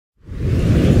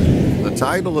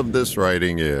title of this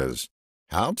writing is,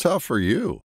 How Tough Are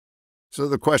You? So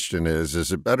the question is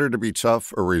it better to be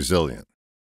tough or resilient?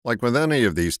 Like with any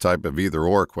of these type of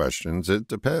either-or questions, it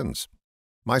depends.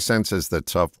 My sense is that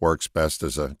tough works best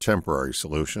as a temporary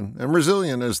solution, and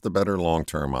resilient is the better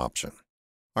long-term option.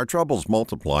 Our troubles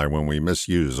multiply when we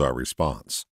misuse our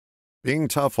response. Being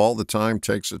tough all the time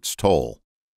takes its toll.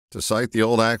 To cite the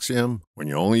old axiom, when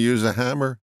you only use a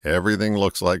hammer, everything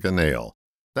looks like a nail.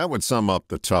 That would sum up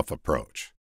the tough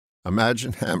approach.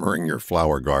 Imagine hammering your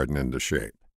flower garden into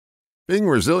shape. Being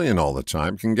resilient all the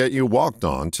time can get you walked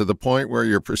on to the point where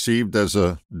you're perceived as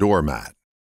a doormat.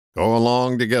 Go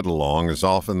along to get along is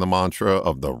often the mantra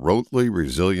of the rotely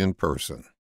resilient person.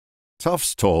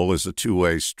 Tough's toll is a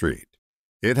two-way street.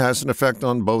 It has an effect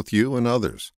on both you and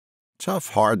others.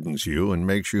 Tough hardens you and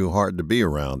makes you hard to be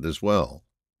around as well.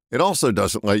 It also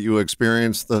doesn't let you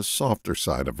experience the softer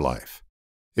side of life.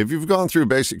 If you've gone through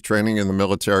basic training in the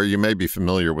military, you may be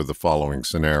familiar with the following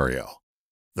scenario.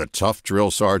 The tough drill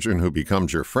sergeant who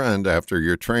becomes your friend after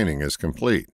your training is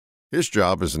complete. His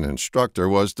job as an instructor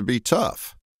was to be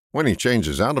tough. When he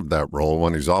changes out of that role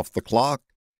when he's off the clock,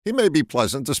 he may be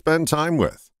pleasant to spend time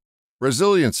with.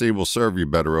 Resiliency will serve you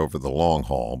better over the long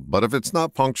haul, but if it's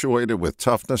not punctuated with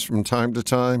toughness from time to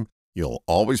time, you'll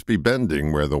always be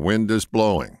bending where the wind is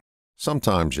blowing.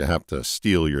 Sometimes you have to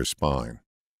steel your spine.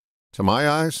 To my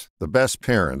eyes, the best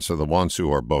parents are the ones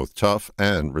who are both tough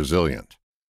and resilient.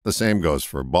 The same goes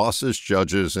for bosses,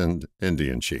 judges, and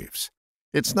Indian chiefs.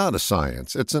 It's not a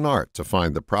science, it's an art to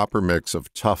find the proper mix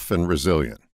of tough and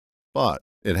resilient. But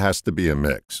it has to be a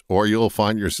mix, or you'll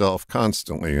find yourself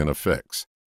constantly in a fix.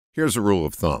 Here's a rule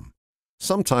of thumb.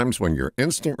 Sometimes when your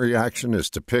instant reaction is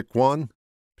to pick one,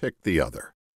 pick the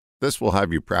other. This will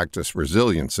have you practice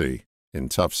resiliency in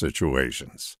tough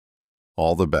situations.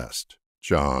 All the best,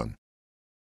 John.